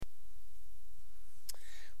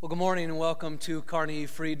Well, good morning and welcome to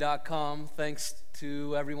CarneyFree.com. Thanks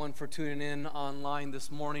to everyone for tuning in online this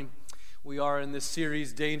morning. We are in this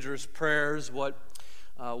series, Dangerous Prayers. What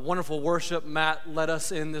wonderful worship Matt led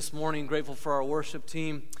us in this morning. Grateful for our worship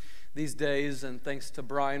team these days, and thanks to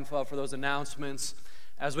Brian for those announcements.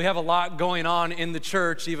 As we have a lot going on in the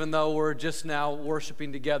church, even though we're just now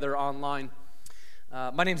worshiping together online.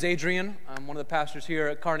 My name's Adrian. I'm one of the pastors here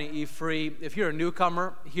at Kearney E-Free. If you're a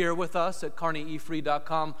newcomer here with us at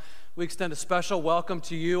CarneyEFree.com, we extend a special welcome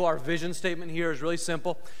to you. Our vision statement here is really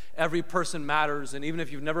simple. Every person matters. And even if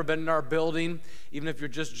you've never been in our building, even if you're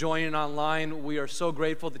just joining online, we are so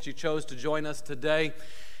grateful that you chose to join us today.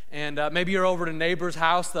 And maybe you're over at a neighbor's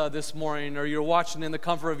house this morning, or you're watching in the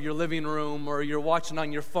comfort of your living room, or you're watching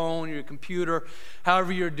on your phone, your computer,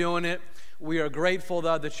 however you're doing it. We are grateful,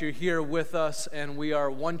 that you're here with us, and we are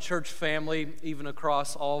one church family, even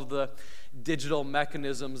across all of the digital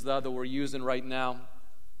mechanisms that we're using right now.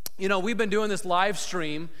 You know, we've been doing this live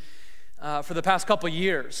stream for the past couple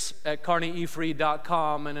years at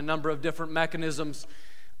CarneyEFree.com and a number of different mechanisms,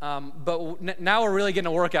 but now we're really getting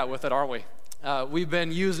a workout with it, aren't we? We've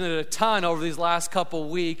been using it a ton over these last couple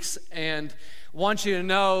weeks, and want you to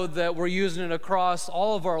know that we're using it across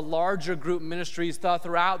all of our larger group ministries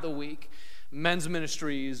throughout the week. Men's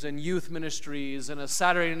ministries and youth ministries and a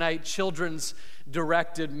Saturday night children's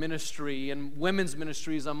directed ministry and women's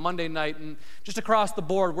ministries on Monday night, and just across the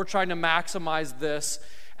board we're trying to maximize this,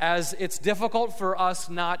 as it's difficult for us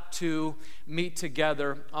not to meet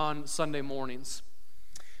together on Sunday mornings.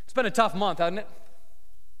 It's been a tough month, hasn't it?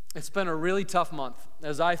 It's been a really tough month.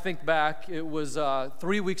 As I think back, it was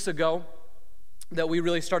 3 weeks ago that we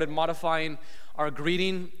really started modifying our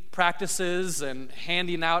greeting practices and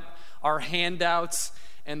handing out our handouts,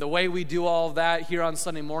 and the way we do all of that here on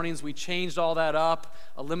Sunday mornings. We changed all that up,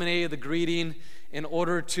 eliminated the greeting in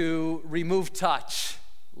order to remove touch,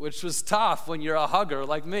 which was tough when you're a hugger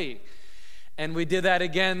like me. And we did that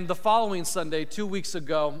again the following Sunday, 2 weeks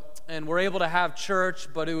ago, and we're able to have church,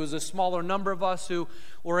 but it was a smaller number of us who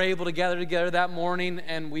were able to gather together that morning,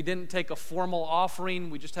 and we didn't take a formal offering.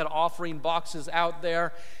 We just had offering boxes out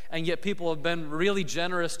there, and yet people have been really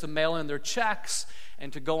generous to mail in their checks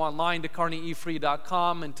and to go online to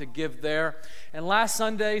CarneyEFree.com and to give there. And last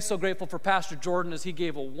Sunday, so grateful for Pastor Jordan as he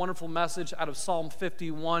gave a wonderful message out of Psalm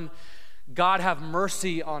 51, God have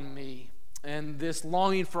mercy on me. And this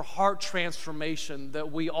longing for heart transformation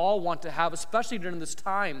that we all want to have, especially during this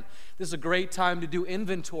time. This is a great time to do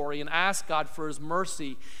inventory and ask God for His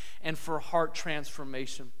mercy and for heart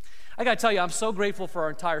transformation. I got to tell you, I'm so grateful for our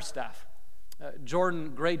entire staff.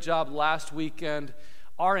 Jordan, great job last weekend.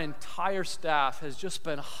 Our entire staff has just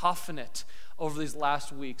been huffing it over these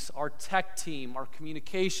last weeks. Our tech team, our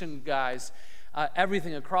communication guys,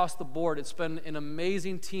 everything across the board. It's been an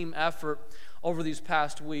amazing team effort over these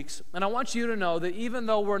past weeks. And I want you to know that even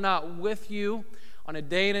though we're not with you on a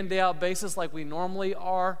day in and day out basis like we normally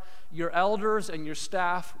are, your elders and your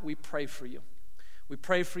staff, we pray for you. We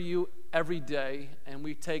pray for you every day, and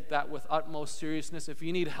we take that with utmost seriousness. If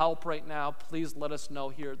you need help right now, please let us know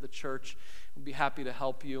here at the church. We'll be happy to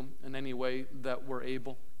help you in any way that we're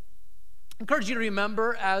able. I encourage you to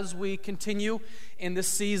remember as we continue in this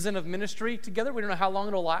season of ministry together. We don't know how long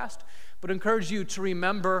it'll last, but I encourage you to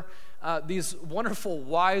remember these wonderful,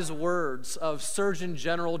 wise words of Surgeon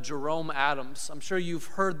General Jerome Adams. I'm sure you've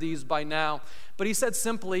heard these by now, but he said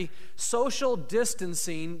simply, social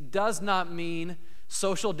distancing does not mean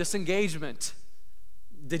social disengagement.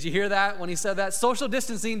 Did you hear that when he said that? Social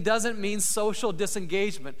distancing doesn't mean social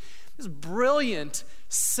disengagement. This brilliant,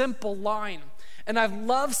 simple line. And I've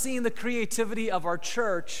loved seeing the creativity of our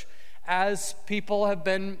church as people have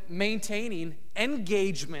been maintaining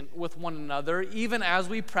engagement with one another, even as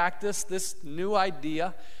we practice this new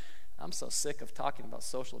idea. I'm so sick of talking about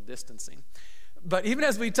social distancing. But even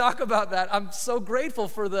as we talk about that, I'm so grateful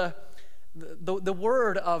for the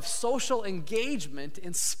word of social engagement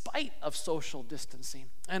in spite of social distancing.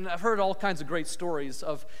 And I've heard all kinds of great stories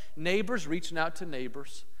of neighbors reaching out to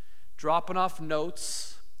neighbors, dropping off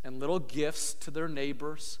notes and little gifts to their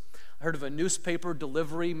neighbors. I heard of a newspaper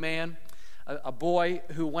delivery man, a boy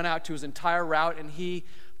who went out to his entire route, and he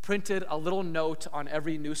printed a little note on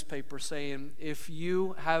every newspaper saying, if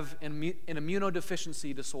you have an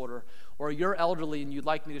immunodeficiency disorder, or you're elderly and you'd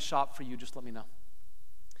like me to shop for you, just let me know.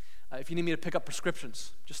 If you need me to pick up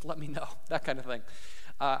prescriptions, just let me know, that kind of thing.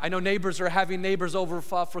 I know neighbors are having neighbors over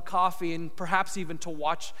for coffee and perhaps even to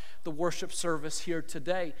watch the worship service here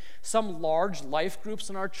today. Some large life groups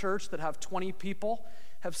in our church that have 20 people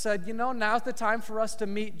have said, now's the time for us to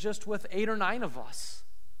meet just with 8 or 9 of us.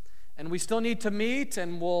 And we still need to meet,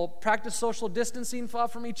 and we'll practice social distancing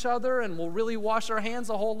from each other, and we'll really wash our hands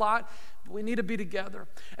a whole lot. But we need to be together.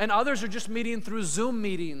 And others are just meeting through Zoom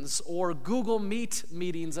meetings or Google Meet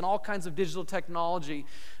meetings and all kinds of digital technology.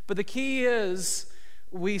 But the key is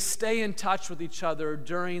we stay in touch with each other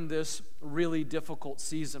during this really difficult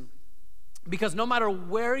season. Because no matter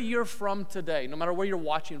where you're from today, no matter where you're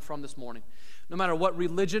watching from this morning, no matter what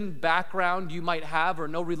religion background you might have or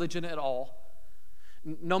no religion at all,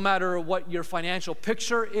 no matter what your financial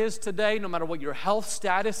picture is today, no matter what your health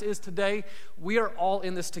status is today, we are all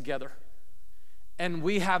in this together. And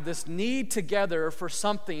we have this need together for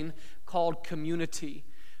something called community,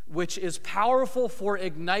 which is powerful for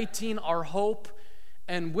igniting our hope.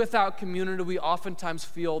 And without community, we oftentimes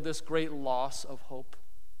feel this great loss of hope.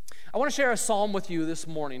 I want to share a psalm with you this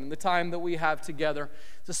morning in the time that we have together.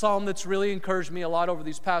 It's a psalm that's really encouraged me a lot over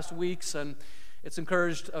these past weeks, and it's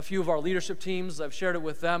encouraged a few of our leadership teams. I've shared it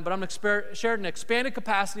with them, but I'm shared in an expanded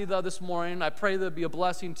capacity though this morning. I pray that it'll be a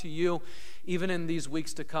blessing to you even in these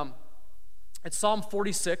weeks to come. It's Psalm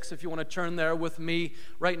 46, if you want to turn there with me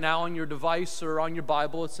right now on your device or on your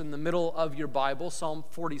Bible. It's in the middle of your Bible, Psalm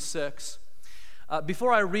 46.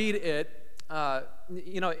 Before I read it,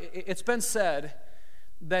 it's been said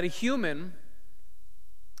that a human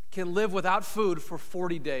can live without food for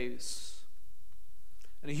 40 days.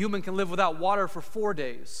 And a human can live without water for 4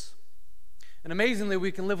 days. And amazingly,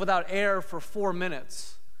 we can live without air for 4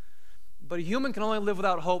 minutes. But a human can only live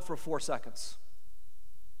without hope for 4 seconds.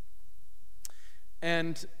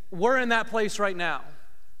 And we're in that place right now,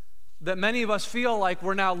 that many of us feel like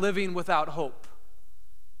we're now living without hope.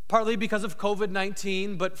 Partly because of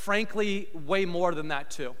COVID-19, but frankly, way more than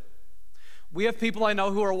that too. We have people I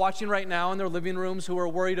know who are watching right now in their living rooms who are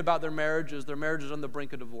worried about their marriages on the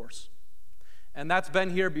brink of divorce. And that's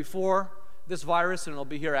been here before this virus, and it'll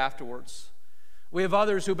be here afterwards. We have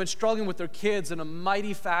others who've been struggling with their kids in a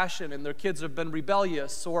mighty fashion, and their kids have been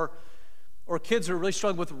rebellious, or kids who are really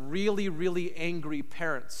struggling with really, really angry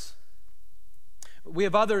parents. We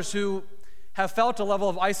have others who have felt a level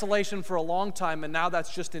of isolation for a long time, and now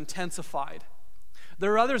that's just intensified.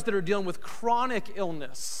 There are others that are dealing with chronic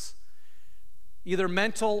illness, either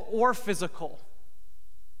mental or physical.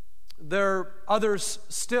 There are others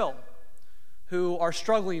still who are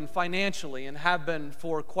struggling financially and have been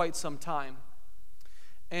for quite some time.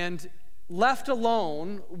 And left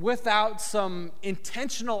alone, without some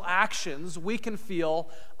intentional actions, we can feel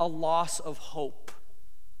a loss of hope.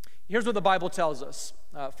 Here's what the Bible tells us.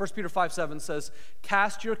 1 Peter 5:7 says,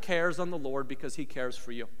 "Cast your cares on the Lord because He cares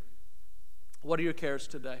for you." What are your cares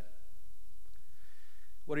today?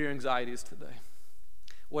 What are your anxieties today?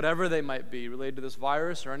 Whatever they might be, related to this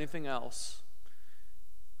virus or anything else,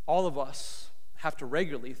 all of us have to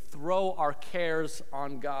regularly throw our cares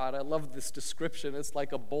on God. I love this description. It's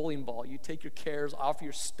like a bowling ball. You take your cares off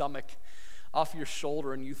your stomach, off your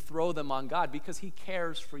shoulder, and you throw them on God because He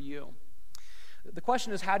cares for you. The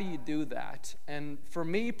question is, how do you do that? And for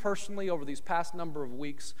me personally, over these past number of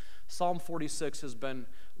weeks, Psalm 46 has been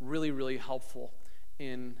really, really helpful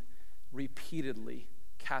in repeatedly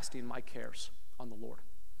casting my cares on the Lord.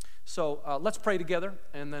 So let's pray together,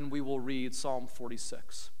 and then we will read Psalm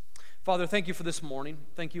 46. Father, thank you for this morning.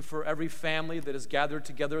 Thank you for every family that is gathered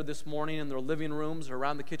together this morning in their living rooms or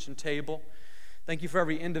around the kitchen table. Thank you for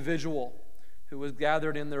every individual who is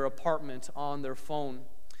gathered in their apartment on their phone.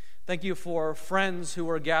 Thank you for friends who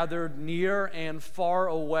are gathered near and far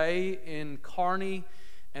away in Kearney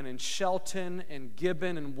and in Shelton and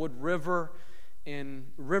Gibbon and Wood River,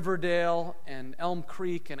 in Riverdale and Elm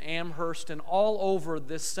Creek and Amherst and all over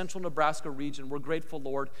this central Nebraska region. We're grateful,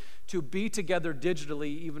 Lord, to be together digitally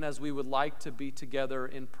even as we would like to be together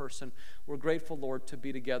in person. We're grateful, Lord, to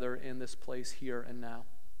be together in this place here and now.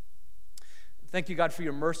 Thank you, God, for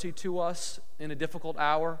your mercy to us in a difficult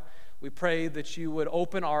hour. We pray that you would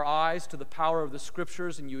open our eyes to the power of the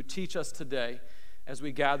Scriptures and you would teach us today as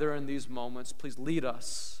we gather in these moments. Please lead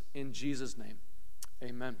us in Jesus' name.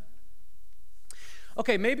 Amen.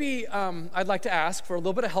 Okay, maybe I'd like to ask for a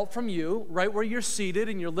little bit of help from you, right where you're seated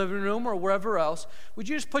in your living room or wherever else. Would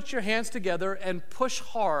you just put your hands together and push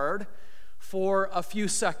hard for a few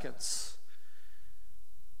seconds?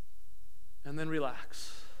 And then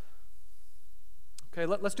relax. Okay,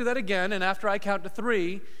 let's do that again. And after I count to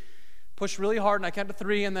 3, push really hard, and I count to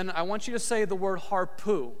 3, and then I want you to say the word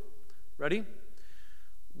harpoo. Ready?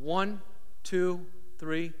 1, 2,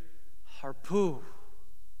 3, harpoo.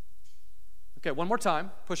 Okay, one more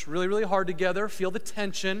time. Push really, really hard together. Feel the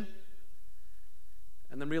tension.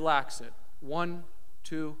 And then relax it. 1,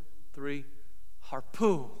 2, 3,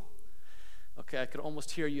 harpoo. Okay, I could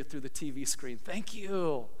almost hear you through the TV screen. Thank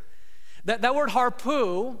you. That word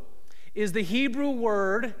harpoo is the Hebrew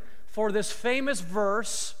word for this famous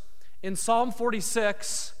verse in Psalm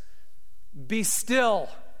 46, be still.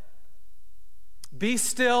 Be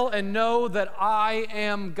still and know that I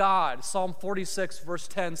am God. Psalm 46, verse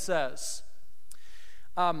 10 says.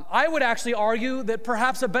 I would actually argue that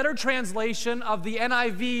perhaps a better translation of the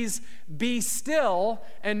NIV's be still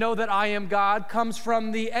and know that I am God comes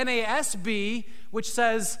from the NASB, which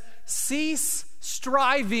says cease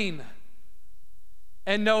striving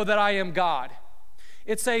and know that I am God.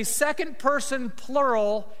 It's a second person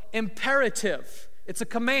plural imperative. It's a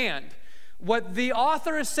command. What the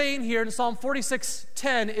author is saying here in Psalm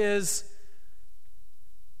 46:10 is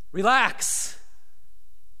relax.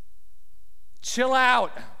 Chill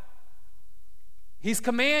out. He's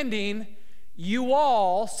commanding you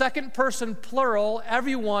all, second person plural,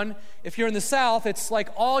 everyone. If you're in the South, it's like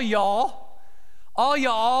all y'all,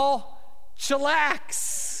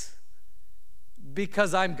 chillax,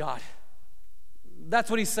 because I'm God.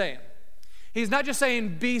 That's what he's saying. He's not just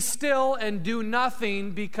saying be still and do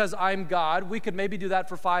nothing because I'm God. We could maybe do that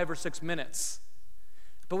for 5 or 6 minutes,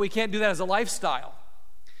 but we can't do that as a lifestyle.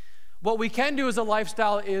 What we can do as a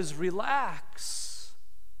lifestyle is relax,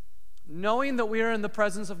 knowing that we are in the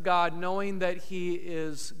presence of God, knowing that He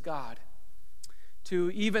is God. To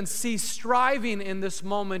even cease striving in this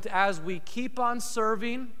moment as we keep on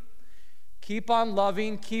serving, keep on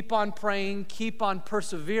loving, keep on praying, keep on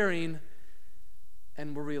persevering,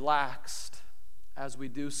 and we're relaxed as we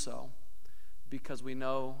do so because we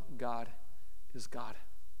know God is God.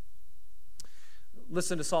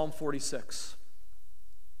 Listen to Psalm 46.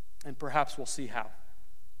 And perhaps we'll see how.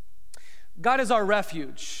 God is our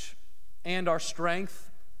refuge and our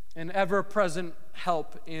strength and ever-present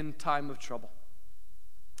help in time of trouble.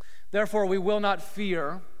 Therefore, we will not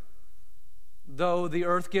fear, though the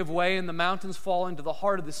earth give way and the mountains fall into the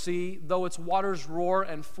heart of the sea, though its waters roar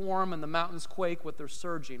and foam and the mountains quake with their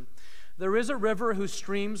surging. There is a river whose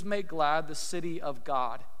streams make glad the city of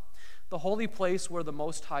God, the holy place where the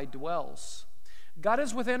Most High dwells. God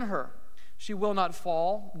is within her. She will not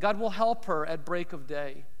fall. God will help her at break of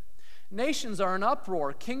day. Nations are in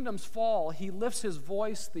uproar. Kingdoms fall. He lifts his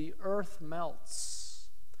voice. The earth melts.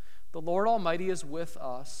 The Lord Almighty is with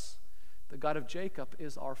us. The God of Jacob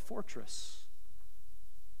is our fortress.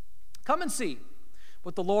 Come and see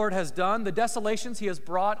what the Lord has done, the desolations he has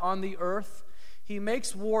brought on the earth. He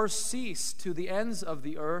makes wars cease to the ends of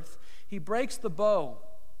the earth. He breaks the bow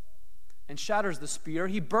and shatters the spear.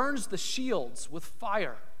 He burns the shields with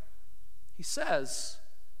fire. He says,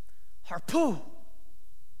 harpoo,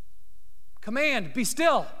 command, be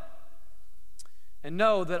still, and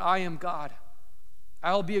know that I am God.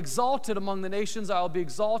 I will be exalted among the nations. I will be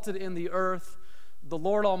exalted in the earth. The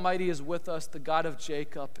Lord Almighty is with us. The God of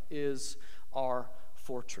Jacob is our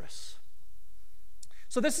fortress.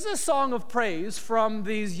 So this is a song of praise from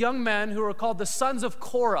these young men who are called the sons of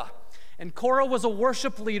Korah. And Korah was a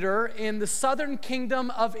worship leader in the southern kingdom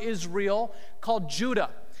of Israel called Judah.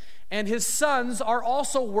 And his sons are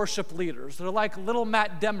also worship leaders. They're like little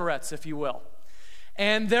Matt Demeretz, if you will.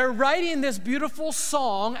 And they're writing this beautiful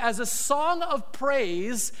song as a song of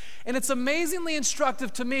praise. And it's amazingly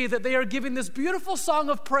instructive to me that they are giving this beautiful song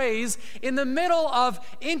of praise in the middle of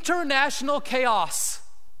international chaos.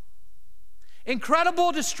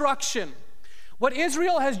 Incredible destruction. What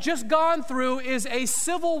Israel has just gone through is a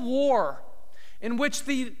civil war in which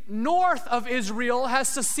the north of Israel has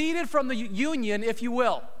seceded from the union, if you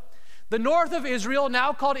will. The north of Israel,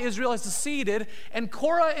 now called Israel, has seceded, and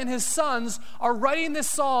Korah and his sons are writing this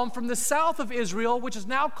psalm from the south of Israel, which is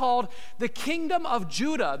now called the kingdom of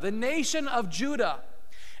Judah, the nation of Judah.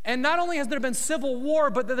 And not only has there been civil war,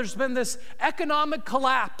 but there's been this economic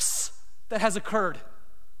collapse that has occurred.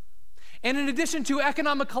 And in addition to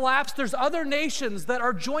economic collapse, there's other nations that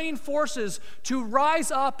are joining forces to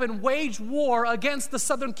rise up and wage war against the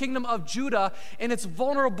southern kingdom of Judah in its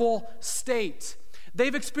vulnerable state.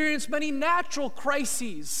 They've experienced many natural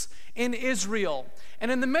crises in Israel. And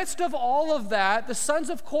in the midst of all of that, the sons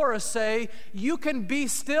of Korah say, you can be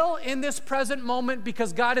still in this present moment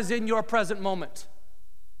because God is in your present moment.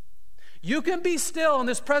 You can be still in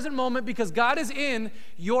this present moment because God is in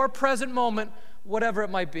your present moment, whatever it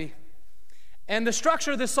might be. And the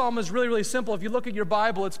structure of this psalm is really, really simple. If you look at your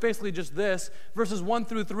Bible, it's basically just this. Verses 1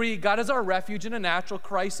 through 3, God is our refuge in a natural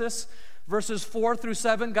crisis. Verses 4 through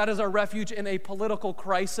 7, God is our refuge in a political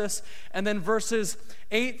crisis. And then verses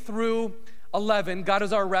 8 through 11, God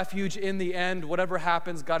is our refuge in the end. Whatever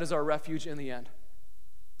happens, God is our refuge in the end.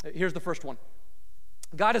 Here's the first one.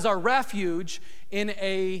 God is our refuge in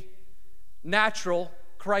a natural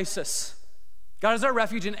crisis. God is our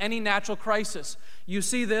refuge in any natural crisis. You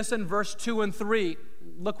see this in verse 2 and 3.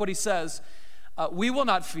 look what he says. We will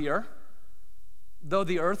not fear, though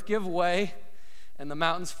the earth give way and the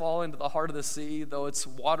mountains fall into the heart of the sea, though its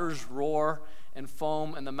waters roar and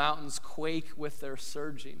foam and the mountains quake with their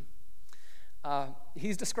surging.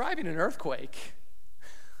 He's describing an earthquake,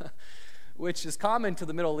 which is common to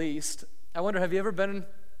the Middle East. I wonder, have you ever been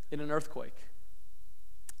in an earthquake?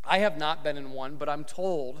 I have not been in one, but I'm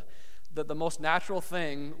told that the most natural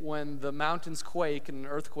thing when the mountains quake in an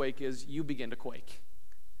earthquake is you begin to quake.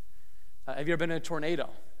 Have you ever been in a tornado?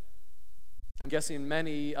 I'm guessing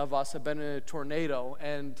many of us have been in a tornado,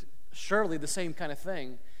 and surely the same kind of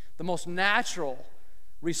thing. The most natural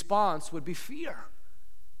response would be fear,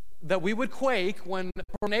 that we would quake when a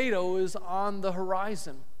tornado is on the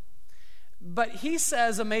horizon. But he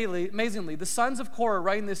says, amazingly, the sons of Korah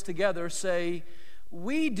writing this together say,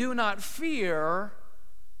 we do not fear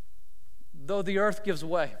though the earth gives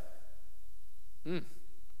way.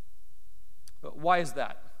 But why is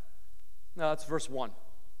that? No, that's verse 1.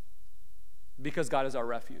 Because God is our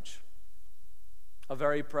refuge, a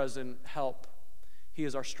very present help. He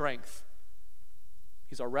is our strength.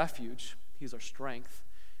 He's our refuge. He's our strength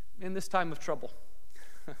in this time of trouble.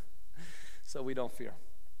 So we don't fear.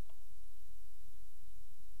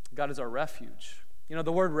 God is our refuge. You know,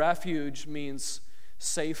 the word refuge means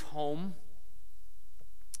safe home.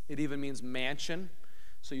 It even means mansion.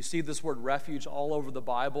 So you see this word refuge all over the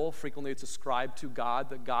Bible. Frequently it's ascribed to God,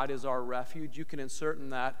 that God is our refuge. You can insert in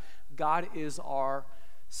that, God is our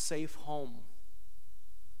safe home.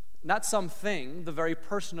 Not something, the very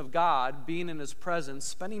person of God, being in his presence,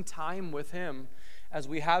 spending time with him as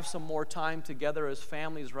we have some more time together as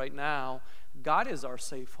families right now. God is our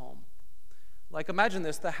safe home. Like, imagine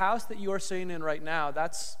this, the house that you are sitting in right now,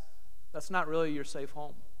 that's not really your safe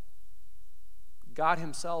home. God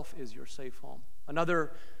himself is your safe home.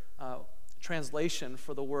 Another translation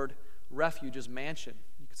for the word refuge is mansion.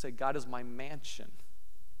 You could say, God is my mansion.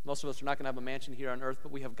 Most of us are not going to have a mansion here on earth,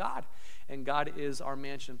 but we have God, and God is our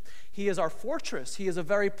mansion. He is our fortress. He is a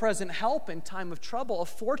very present help in time of trouble. A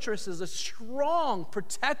fortress is a strong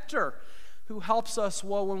protector who helps us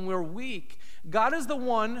well when we're weak. God is the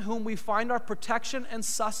one whom we find our protection and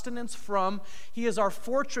sustenance from. He is our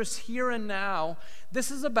fortress here and now. This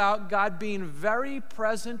is about God being very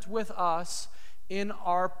present with us in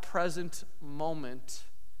our present moment,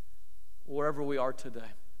 wherever we are today.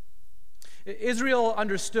 Israel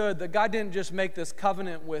understood that God didn't just make this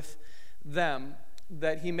covenant with them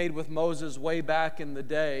that he made with Moses way back in the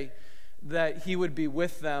day, that he would be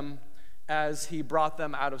with them as he brought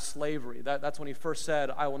them out of slavery. That's when he first said,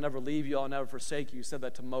 I will never leave you, I'll never forsake you. He said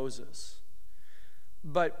that to Moses.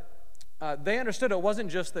 But they understood it wasn't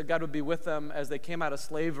just that God would be with them as they came out of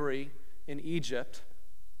slavery in Egypt.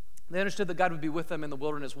 They understood that God would be with them in the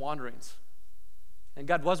wilderness wanderings. And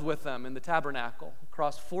God was with them in the tabernacle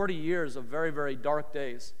across 40 years of very, very dark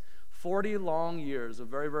days. 40 long years of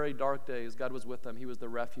very, very dark days, God was with them. He was the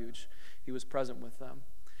refuge. He was present with them.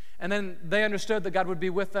 And then they understood that God would be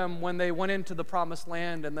with them when they went into the promised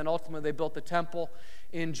land, and then ultimately they built the temple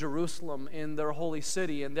in Jerusalem, in their holy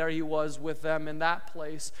city, and there he was with them in that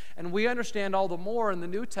place. And we understand all the more in the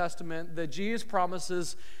New Testament that Jesus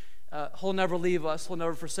promises he'll never leave us, he'll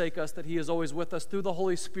never forsake us, that he is always with us through the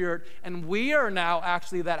Holy Spirit. And we are now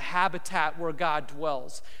actually that habitat where God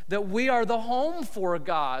dwells, that we are the home for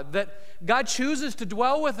God, that God chooses to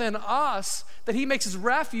dwell within us, that he makes his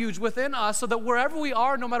refuge within us, so that wherever we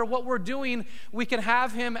are, no matter what we're doing, we can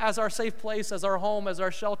have him as our safe place, as our home, as our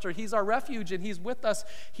shelter. He's our refuge, and he's with us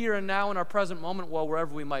here and now in our present moment, well,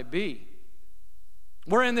 wherever we might be.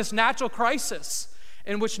 We're in this natural crisis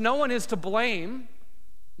in which no one is to blame.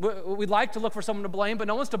 We'd like to look for someone to blame, but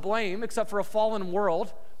no one's to blame except for a fallen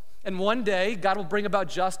world. And one day, God will bring about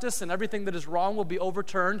justice, and everything that is wrong will be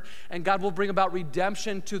overturned, and God will bring about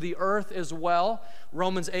redemption to the earth as well.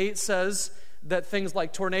 Romans 8 says that things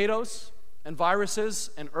like tornadoes and viruses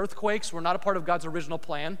and earthquakes were not a part of God's original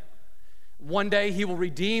plan. One day, he will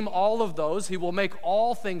redeem all of those. He will make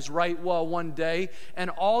all things right well one day, and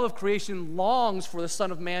all of creation longs for the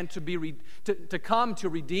Son of Man to come to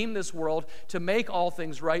redeem this world, to make all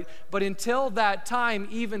things right. But until that time,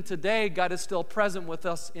 even today, God is still present with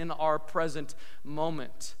us in our present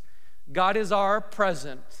moment. God is our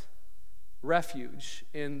present refuge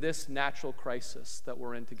in this natural crisis that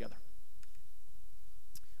we're in together.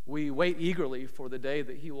 We wait eagerly for the day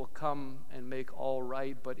that he will come and make all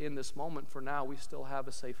right, but in this moment, for now, we still have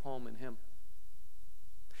a safe home in him.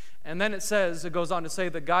 And then it goes on to say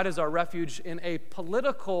that God is our refuge in a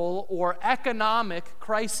political or economic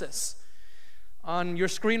crisis. On your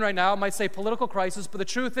screen right now, it might say political crisis, but the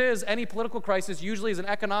truth is any political crisis usually is an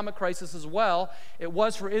economic crisis as well. It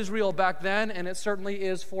was for Israel back then, and it certainly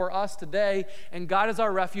is for us today, and God is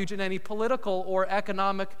our refuge in any political or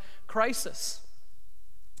economic crisis.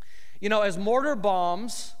 You know, as mortar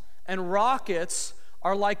bombs and rockets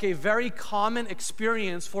are like a very common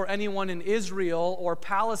experience for anyone in Israel or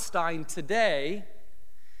Palestine today,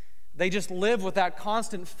 they just live with that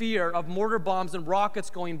constant fear of mortar bombs and rockets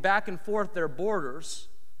going back and forth their borders.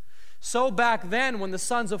 So back then, when the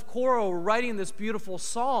sons of Korah were writing this beautiful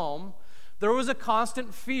psalm, there was a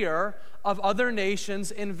constant fear of other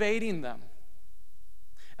nations invading them.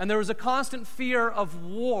 And there was a constant fear of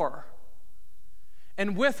war.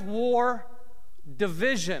 And with war,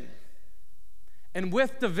 division. And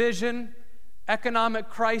with division, economic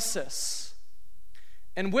crisis.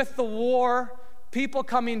 And with the war, people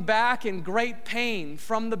coming back in great pain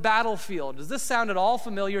from the battlefield. Does this sound at all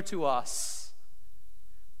familiar to us?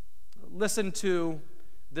 Listen to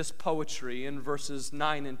this poetry in verses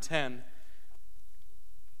 9 and 10.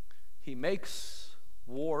 He makes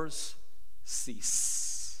wars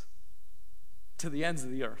cease to the ends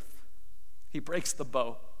of the earth. He breaks the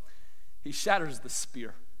bow. He shatters the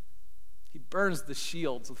spear. He burns the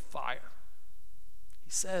shields with fire.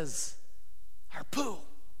 He says, Harpu,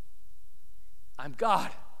 I'm God.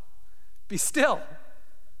 Be still.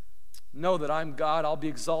 Know that I'm God. I'll be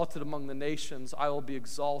exalted among the nations. I will be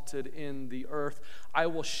exalted in the earth. I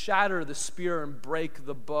will shatter the spear and break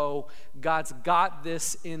the bow. God's got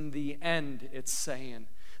this in the end, it's saying.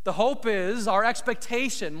 The hope is, our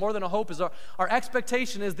expectation, more than a hope, is our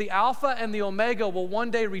expectation is the Alpha and the Omega will one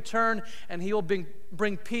day return, and he will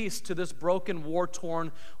bring peace to this broken,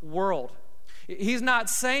 war-torn world. He's not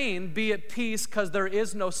saying be at peace because there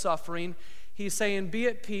is no suffering. He's saying be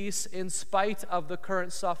at peace in spite of the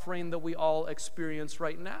current suffering that we all experience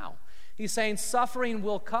right now. He's saying suffering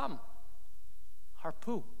will come.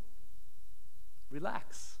 Harpu.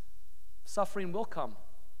 Relax. Suffering will come.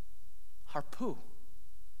 Harpu.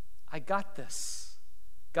 I got this.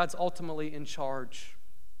 God's ultimately in charge.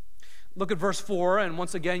 Look at verse 4, and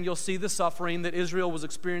once again you'll see the suffering that Israel was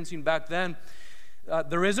experiencing back then.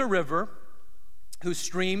 There is a river whose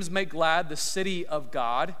streams make glad the city of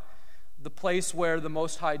God, the place where the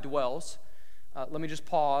Most High dwells. Let me just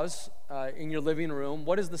pause in your living room.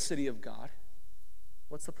 What is the city of God?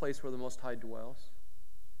 What's the place where the Most High dwells?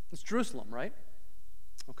 It's Jerusalem, right?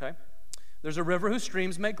 Okay. There's a river whose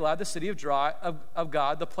streams make glad the city of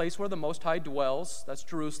God, the place where the Most High dwells. That's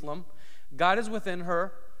Jerusalem. God is within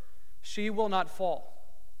her. She will not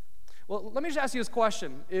fall. Well, let me just ask you this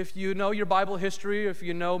question. If you know your Bible history, if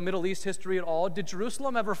you know Middle East history at all, did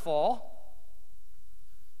Jerusalem ever fall?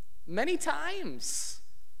 Many times.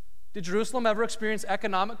 Did Jerusalem ever experience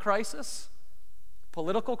economic crisis?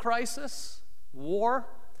 Political crisis? War?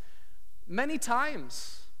 Many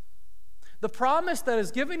times. The promise that is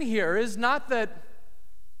given here is not that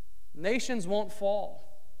nations won't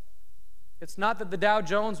fall. It's not that the Dow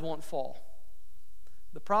Jones won't fall.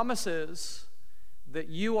 The promise is that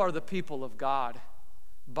you are the people of God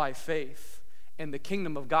by faith, and the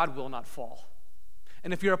kingdom of God will not fall.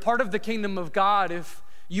 And if you're a part of the kingdom of God, if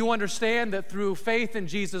you understand that through faith in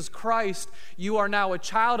Jesus Christ, you are now a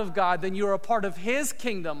child of God, then you are a part of his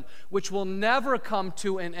kingdom, which will never come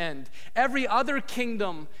to an end. Every other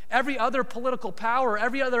kingdom, every other political power,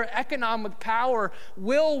 every other economic power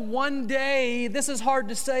will one day, this is hard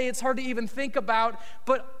to say, it's hard to even think about,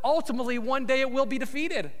 but ultimately one day it will be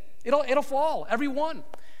defeated. It'll fall, every one.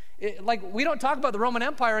 We don't talk about the Roman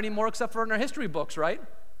Empire anymore except for in our history books, right?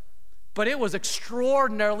 But it was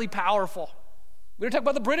extraordinarily powerful. We don't talk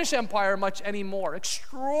about the British Empire much anymore.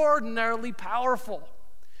 Extraordinarily powerful.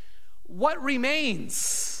 What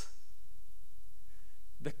remains?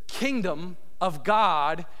 The kingdom of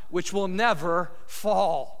God, which will never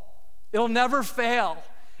fall. It'll never fail.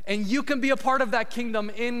 And you can be a part of that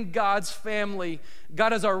kingdom in God's family.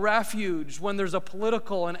 God is our refuge when there's a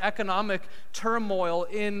political and economic turmoil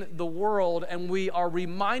in the world. And we are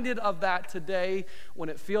reminded of that today when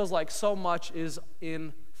it feels like so much is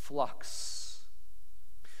in flux.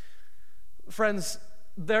 Friends,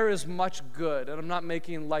 there is much good, and I'm not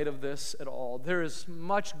making light of this at all. There is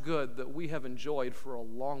much good that we have enjoyed for a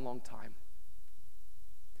long, long time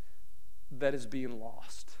that is being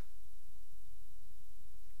lost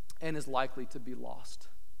and is likely to be lost.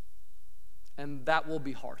 And that will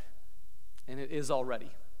be hard, and it is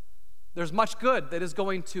already. There's much good that is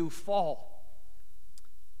going to fall,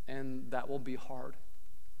 and that will be hard.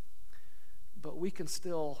 But we can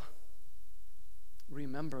still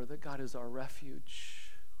remember that God is our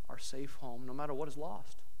refuge, our safe home, no matter what is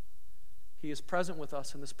lost. He is present with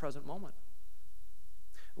us in this present moment.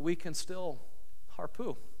 we can still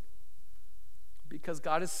harpoo. Because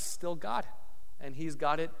God is still God, and he's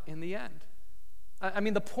got it in the end. I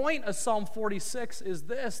mean, the point of Psalm 46 is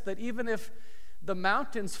this, that even if the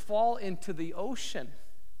mountains fall into the ocean,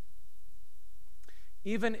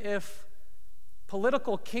 even if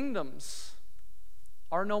political kingdoms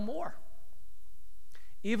are no more,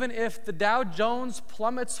 even if the Dow Jones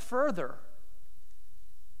plummets further,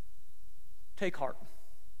 take heart.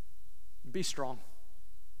 Be strong.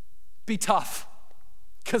 Be tough.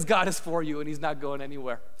 Because God is for you and he's not going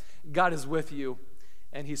anywhere. God is with you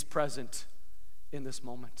and he's present in this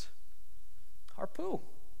moment. Harpoo.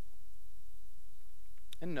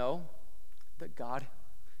 And know that God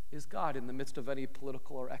is God in the midst of any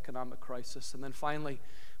political or economic crisis. And then finally,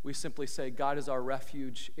 we simply say, God is our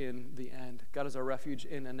refuge in the end. God is our refuge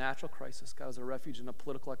in a natural crisis. God is our refuge in a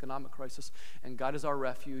political, economic crisis. And God is our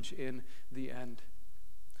refuge in the end.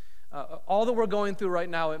 All that we're going through right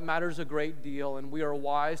now, it matters a great deal, and we are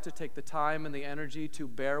wise to take the time and the energy to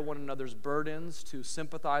bear one another's burdens, to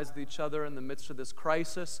sympathize with each other in the midst of this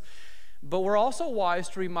crisis. But we're also wise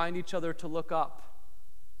to remind each other to look up.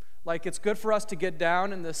 Like, it's good for us to get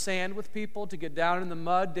down in the sand with people, to get down in the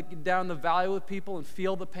mud, to get down in the valley with people and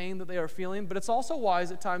feel the pain that they are feeling. But it's also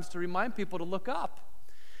wise at times to remind people to look up.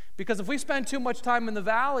 Because if we spend too much time in the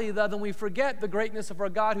valley, then we forget the greatness of our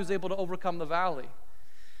God who's able to overcome the valley.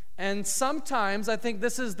 And sometimes I think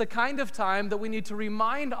this is the kind of time that we need to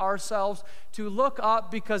remind ourselves to look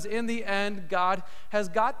up, because in the end, God has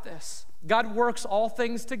got this. God works all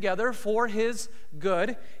things together for his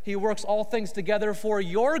good. He works all things together for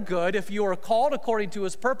your good. If you are called according to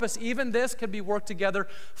his purpose, even this can be worked together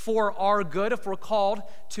for our good if we're called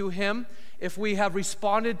to him. If we have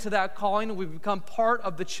responded to that calling and we've become part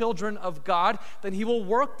of the children of God, then he will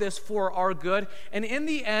work this for our good. And in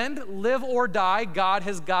the end, live or die, God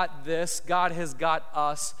has got this. God has got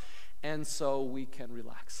us. And so we can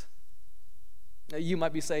relax. Now, you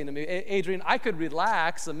might be saying to me, Adrian, I could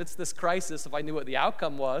relax amidst this crisis if I knew what the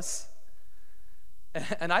outcome was.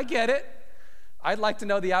 And I get it. I'd like to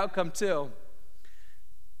know the outcome too.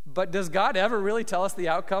 But does God ever really tell us the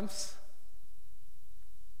outcomes?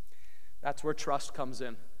 That's where trust comes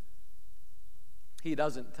in. He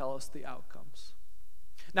doesn't tell us the outcomes.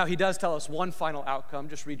 Now, he does tell us one final outcome.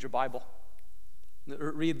 Just read your Bible.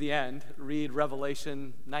 Read the end. Read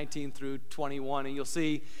Revelation 19 through 21, and you'll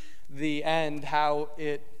see the end, how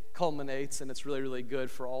it culminates, and it's really, really good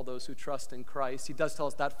for all those who trust in Christ. He does tell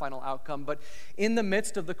us that final outcome, but in the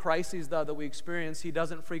midst of the crises, though, that we experience, he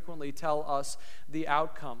doesn't frequently tell us the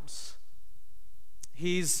outcomes.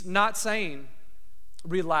 He's not saying,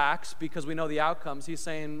 relax because we know the outcomes. He's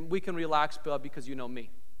saying, we can relax because you know me.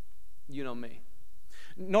 You know me.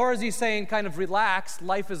 Nor is he saying, kind of relax,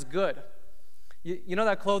 life is good. You know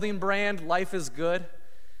that clothing brand, Life is Good?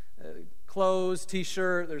 Clothes,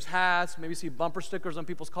 t-shirt, there's hats, maybe you see bumper stickers on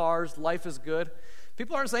people's cars, life is good.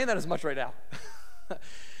 People aren't saying that as much right now.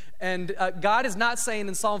 And God is not saying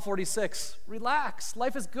in Psalm 46, relax,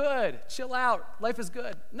 life is good, chill out, life is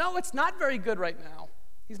good. No, it's not very good right now.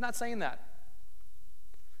 He's not saying that.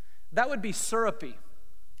 That would be syrupy.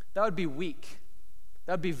 That would be weak.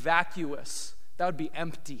 That would be vacuous. That would be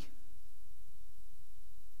empty.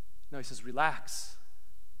 No, he says, relax,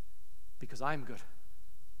 because I'm good.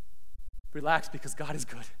 Relax because God is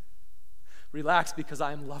good. Relax because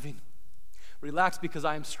I am loving. Relax because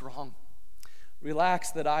I am strong.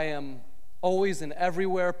 Relax that I am always and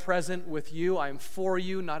everywhere present with you. I am for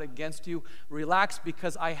you, not against you. Relax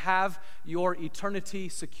because I have your eternity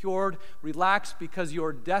secured. Relax because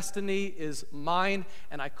your destiny is mine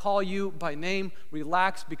and I call you by name.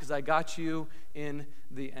 Relax because I got you in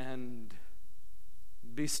the end.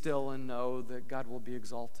 Be still and know that God will be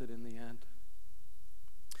exalted in the end.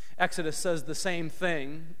 Exodus says the same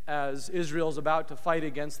thing as Israel's about to fight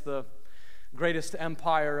against the greatest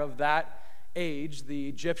empire of that age, the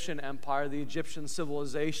Egyptian empire, the Egyptian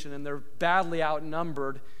civilization, and they're badly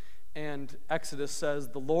outnumbered. And Exodus says,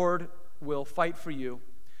 the Lord will fight for you.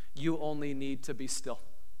 You only need to be still.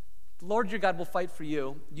 The Lord your God will fight for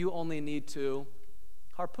you. You only need to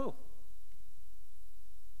harpoo.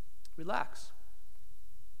 Relax.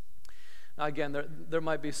 Now again, there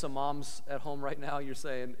might be some moms at home right now, you're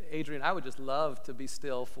saying, Adrian, I would just love to be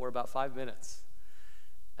still for about 5 minutes.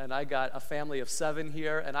 And I got a family of 7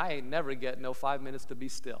 here, and I ain't never get no 5 minutes to be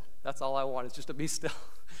still. That's all I want, is just to be still.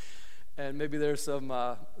 And maybe there's some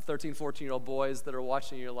 13, 14-year-old boys that are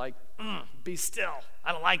watching, you're like, be still.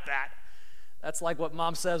 I don't like that. That's like what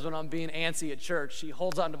mom says when I'm being antsy at church. She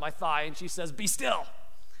holds onto my thigh and she says, be still.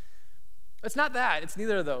 It's not that. It's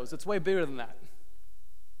neither of those. It's way bigger than that.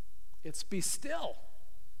 It's be still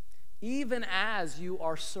even as you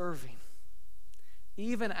are serving,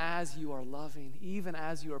 even as you are loving, even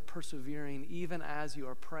as you are persevering, even as you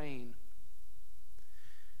are praying,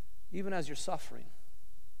 even as you're suffering,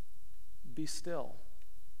 be still,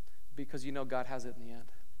 because you know God has it in the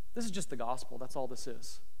end. This is just the gospel. That's all this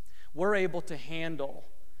is. We're able to handle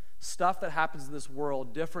stuff that happens in this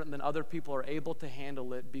world different than other people are able to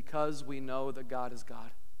handle it because we know that God is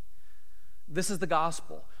God. This is the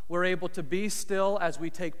gospel. We're able to be still as we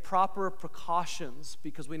take proper precautions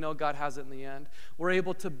because we know God has it in the end. We're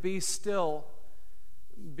able to be still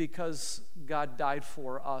because God died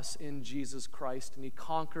for us in Jesus Christ, and He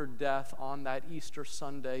conquered death on that Easter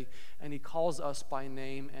Sunday, and He calls us by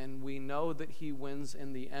name, and we know that He wins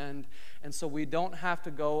in the end. And so we don't have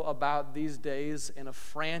to go about these days in a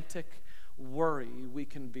frantic worry. We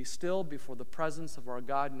can be still before the presence of our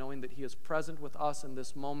God, knowing that He is present with us in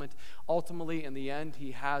this moment. Ultimately, in the end,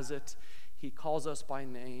 He has it. He calls us by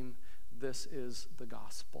name. This is the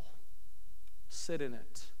gospel. Sit in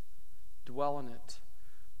it. Dwell in it.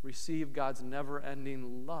 Receive God's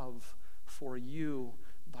never-ending love for you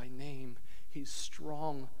by name. He's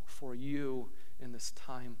strong for you in this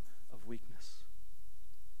time of weakness.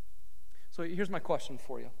 So here's my question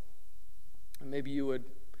for you. And maybe you would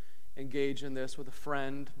engage in this with a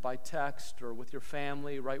friend by text or with your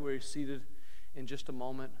family right where you're seated in just a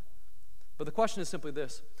moment. But the question is simply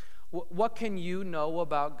this. What can you know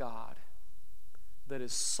about God that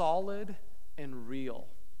is solid and real,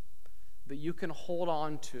 that you can hold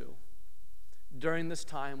on to during this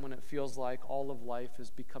time when it feels like all of life is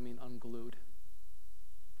becoming unglued?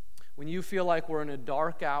 When you feel like we're in a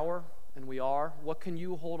dark hour, and we are, what can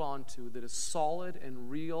you hold on to that is solid and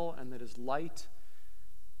real and that is light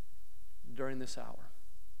during this hour?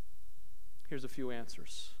 Here's a few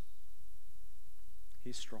answers.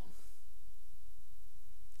 He's strong.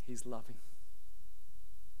 He's loving.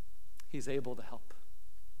 He's able to help.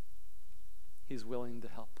 He's willing to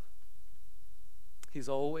help. He's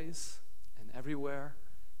always and everywhere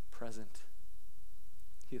present.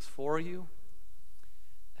 He is for you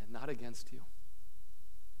and not against you.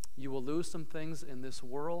 You will lose some things in this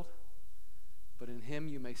world, but in Him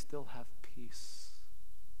you may still have peace.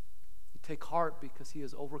 You take heart because He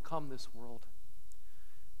has overcome this world.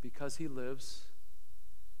 Because He lives,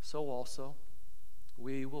 so also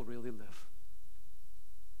we will really live.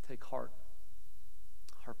 Take heart.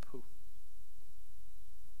 Harpu.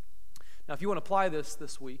 Now, if you want to apply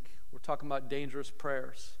this week, we're talking about dangerous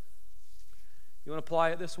prayers. You want to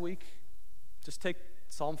apply it this week? Just take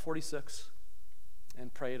Psalm 46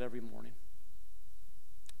 and pray it every morning.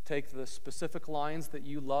 Take the specific lines that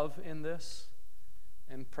you love in this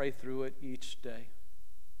and pray through it each day.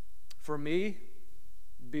 For me,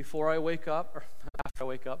 before I wake up, or after I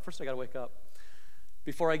wake up, first I got to wake up.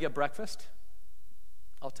 Before I get breakfast,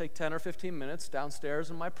 I'll take 10 or 15 minutes downstairs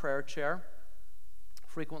in my prayer chair.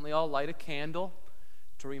 Frequently, I'll light a candle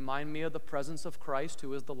to remind me of the presence of Christ,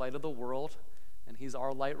 who is the light of the world, and He's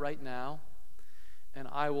our light right now. And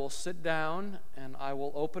I will sit down, and I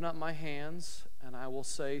will open up my hands, and I will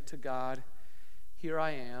say to God, here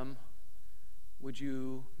I am. Would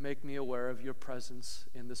you make me aware of your presence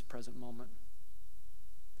in this present moment?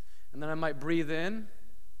 And then I might breathe in,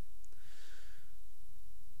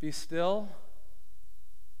 be still,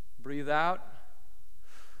 breathe out,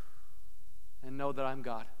 and know that I'm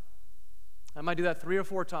God. I might do that 3 or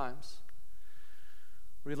 4 times.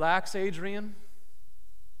 Relax, Adrian,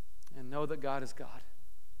 and know that God is God.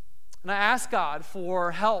 And I ask God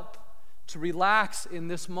for help to relax in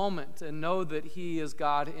this moment and know that He is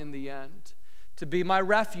God in the end. To be my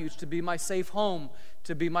refuge, to be my safe home,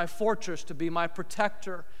 to be my fortress, to be my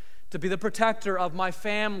protector, to be the protector of my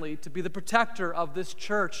family, to be the protector of this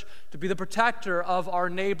church, to be the protector of our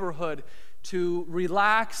neighborhood, to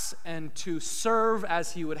relax and to serve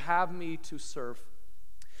as He would have me to serve.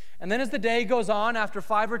 And then as the day goes on, after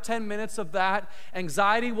 5 or 10 minutes of that,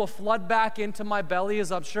 anxiety will flood back into my belly,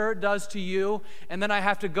 as I'm sure it does to you. And then I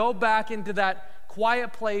have to go back into that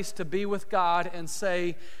quiet place to be with God and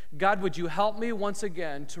say, God, would you help me once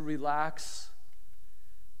again to relax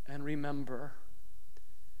and remember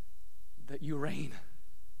that you reign,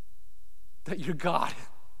 that you're God,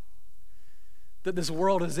 that this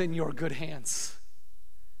world is in your good hands.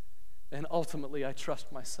 And ultimately, I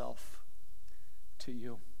trust myself to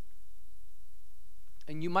you.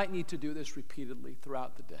 And you might need to do this repeatedly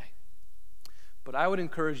throughout the day. But I would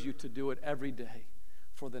encourage you to do it every day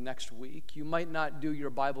for the next week. You might not do your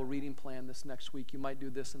Bible reading plan this next week. You might do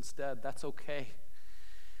this instead. That's okay.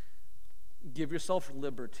 Give yourself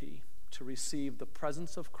liberty to receive the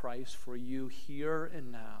presence of Christ for you here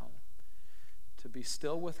and now, to be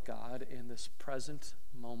still with God in this present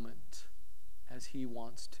moment as he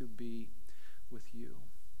wants to be with you.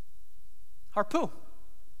 Harpu.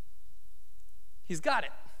 He's got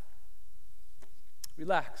it.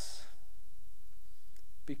 Relax.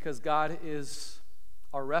 Because God is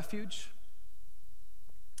our refuge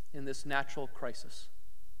in this natural crisis.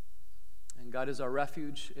 And God is our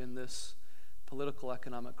refuge in this political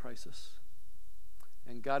economic crisis.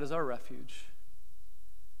 And God is our refuge,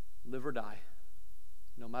 live or die,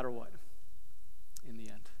 no matter what, in the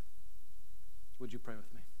end. Would you pray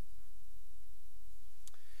with me?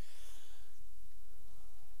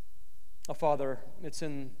 Oh, Father, it's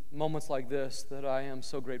in moments like this that I am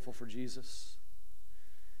so grateful for Jesus.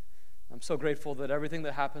 I'm so grateful that everything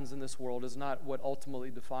that happens in this world is not what ultimately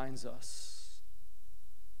defines us.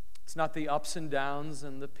 It's not the ups and downs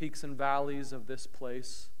and the peaks and valleys of this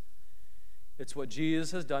place. It's what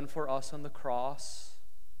Jesus has done for us on the cross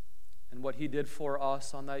and what he did for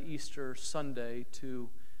us on that Easter Sunday to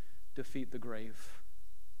defeat the grave.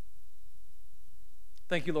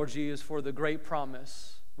 Thank you, Lord Jesus, for the great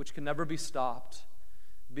promise which can never be stopped.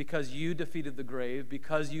 Because you defeated the grave,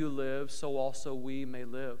 because you live, so also we may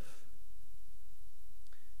live.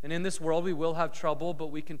 And in this world we will have trouble, but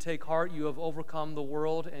we can take heart. You have overcome the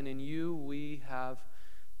world, and in you we have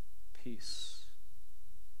peace.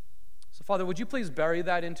 So, Father, would you please bury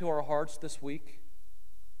that into our hearts this week?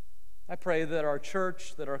 I pray that our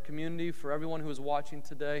church, that our community, for everyone who is watching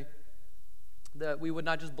today, that we would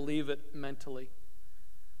not just believe it mentally,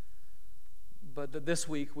 but that this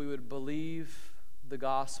week we would believe the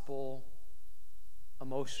gospel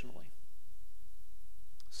emotionally,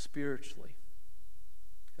 spiritually,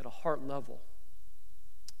 at a heart level.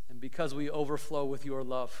 And because we overflow with your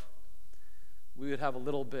love, we would have a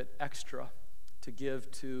little bit extra to give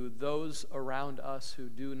to those around us who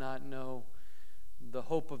do not know the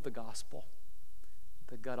hope of the gospel,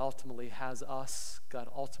 that God ultimately has us, God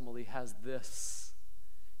ultimately has this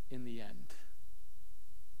in the end.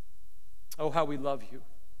 Oh, how we love you.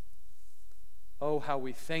 Oh, how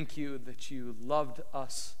we thank you that you loved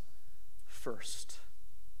us first.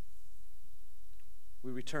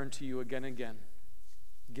 We return to you again and again,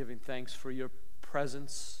 giving thanks for your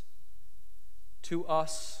presence to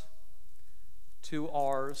us, to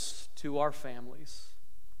ours, to our families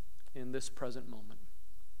in this present moment.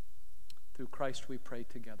 Through Christ we pray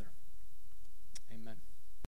together.